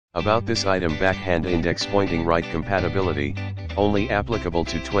About this item: backhand index pointing right compatibility, only applicable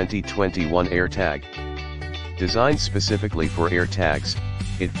to 2021 Airtag. Designed specifically for Airtags,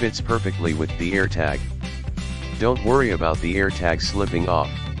 it fits perfectly with the Airtag. Don't worry about the Airtag slipping off.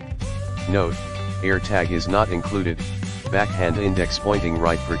 Note: Airtag is not included. Backhand index pointing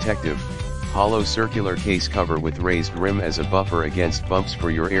right protective, hollow circular case cover with raised rim as a buffer against bumps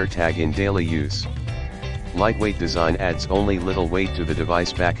for your Airtag in daily use. Lightweight design adds only little weight to the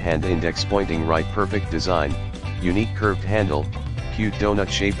device. Backhand index pointing right perfect design, unique curved handle, cute donut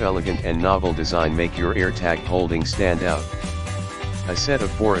shape. Elegant and novel design make your Airtag holding stand out. A set of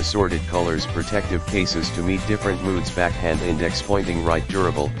 4 assorted colors. Protective cases to meet different moods. Backhand index pointing right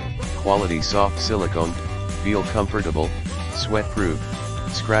durable, quality soft silicone, feel comfortable, sweat proof,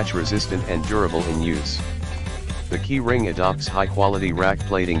 scratch resistant and durable in use. The key ring adopts high quality rack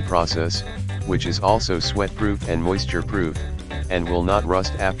plating process, which is also sweat proof and moisture proof, and will not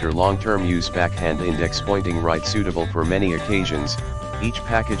rust after long term use. Backhand index pointing right suitable for many occasions. Each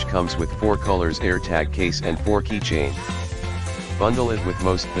package comes with 4 colors: Airtag case and 4 keychain. Bundle it with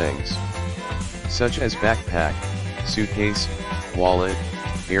most things, such as backpack, suitcase, wallet,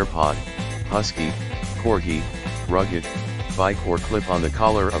 AirPod, husky, corgi, rugged, bike, or clip on the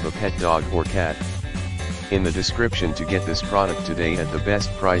collar of a pet dog or cat. In the description to get this product today at the best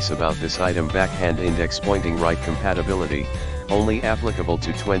price. About this item: backhand index pointing right compatibility, only applicable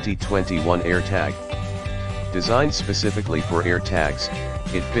to 2021 Airtag. Designed specifically for Airtags,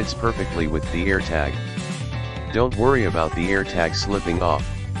 it fits perfectly with the Airtag. Don't worry about the Airtag slipping off.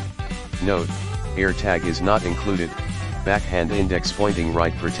 Note: Airtag is not included. Backhand index pointing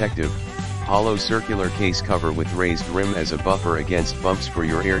right protective, hollow circular case cover with raised rim as a buffer against bumps for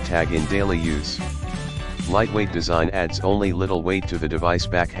your Airtag in daily use. Lightweight design adds only little weight to the device.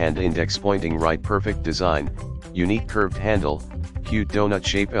 Backhand index pointing right perfect design, unique curved handle, cute donut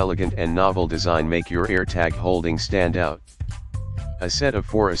shape. Elegant and novel design make your Airtag holding stand out. A set of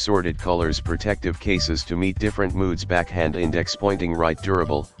 4 assorted colors. Protective cases to meet different moods. Backhand index pointing right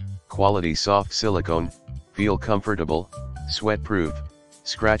durable, quality soft silicone, feel comfortable, sweat proof,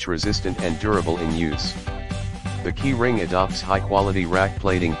 scratch resistant and durable in use. The key ring adopts high quality rack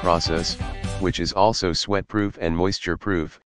plating process, which is also sweat proof and moisture proof,